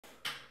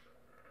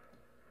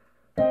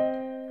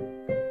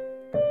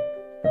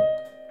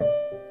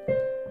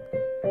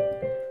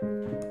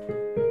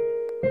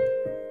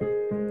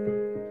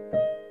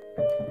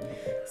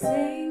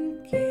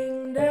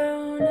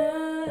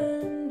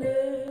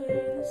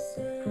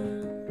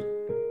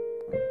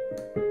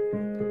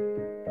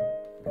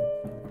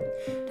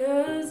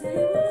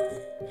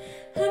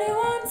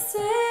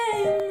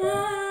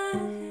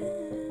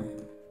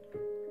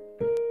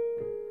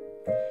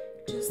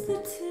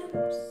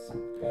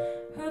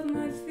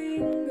my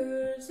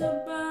fingers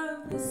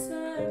above the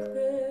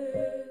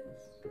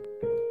surface.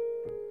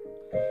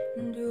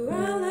 And do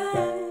I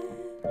let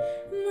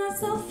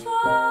myself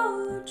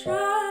fall or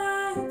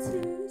try to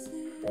resist?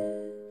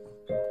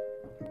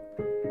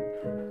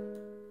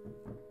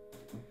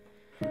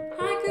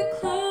 I could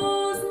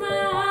close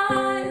my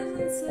eyes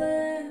and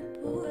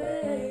slip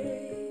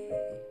away.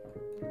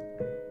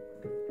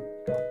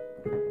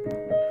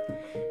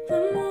 The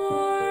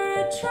more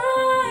I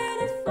try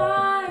to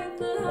fight,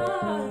 the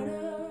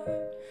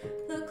harder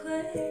the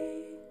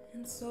clay,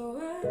 and so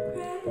I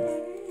pray.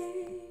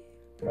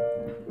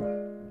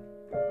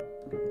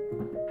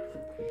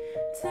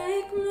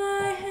 Take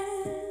my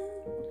hand,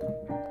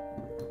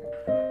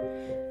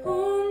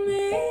 pull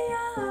me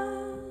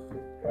up,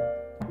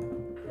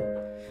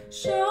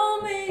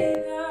 show me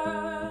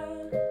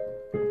that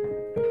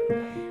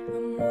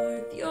I'm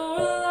worth your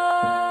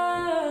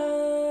love.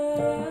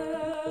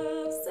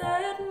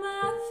 Set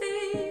my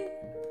feet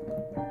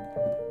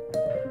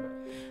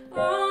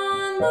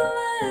on the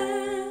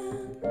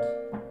land.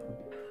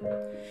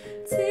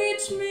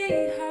 Teach me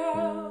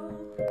how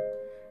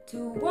to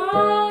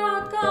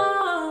walk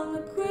on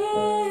the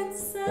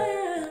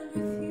quicksand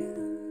with you.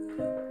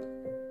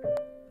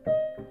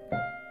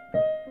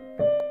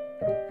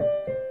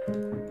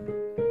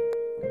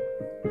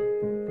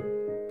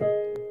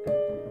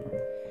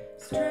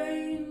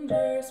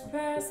 Strangers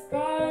pass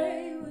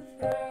by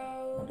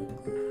without a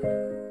clue.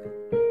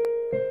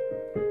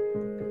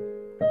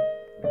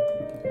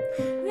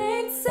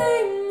 They'd say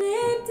me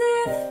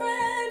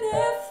different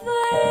if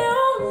they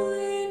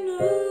only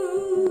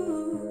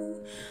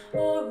knew.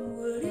 Or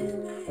would it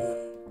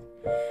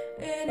make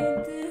any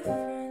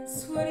difference?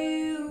 Would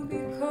you be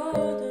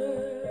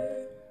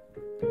colder?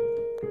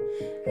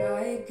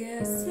 I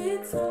guess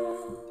it's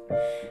all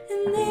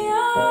in the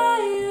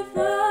eye of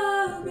the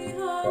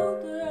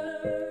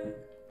beholder.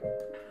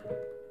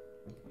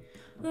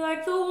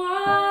 Like the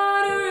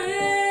water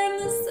in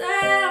the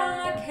sand,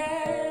 I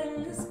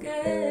can't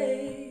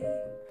escape.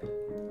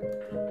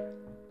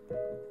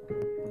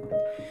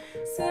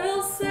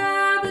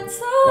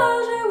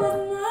 Self-sabotage was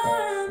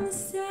my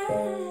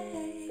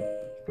mistake,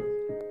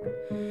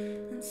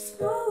 and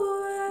so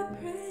I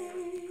pray.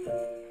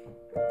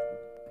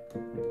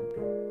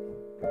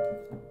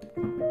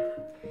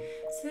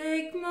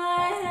 Take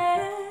my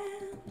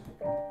hand,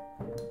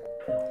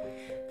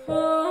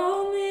 pull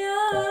me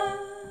up,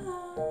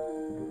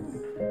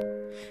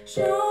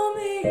 show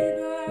me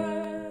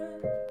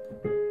that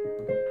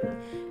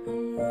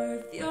I'm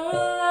worth your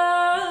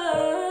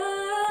love.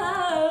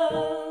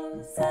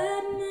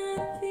 Set my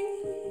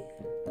feet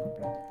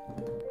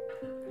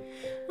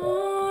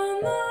on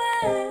the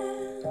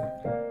land.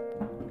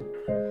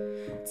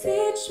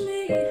 Teach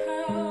me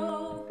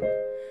how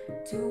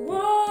to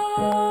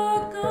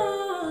walk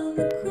on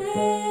the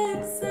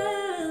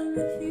quicksand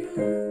with you.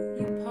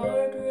 You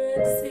part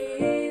red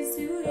seas,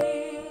 you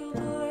heal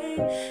the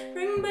lame,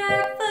 bring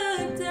back the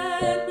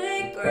dead,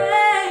 make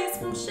grace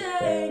from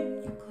shame.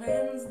 You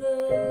cleanse the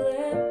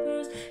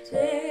lepers,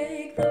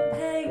 take the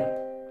pain.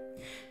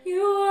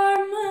 You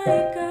are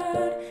my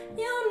God,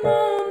 you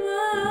know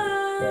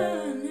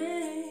my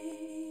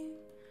name.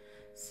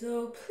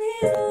 So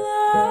please,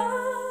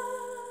 Lord,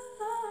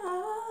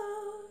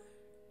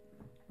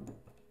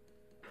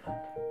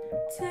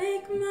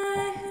 take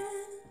my hand.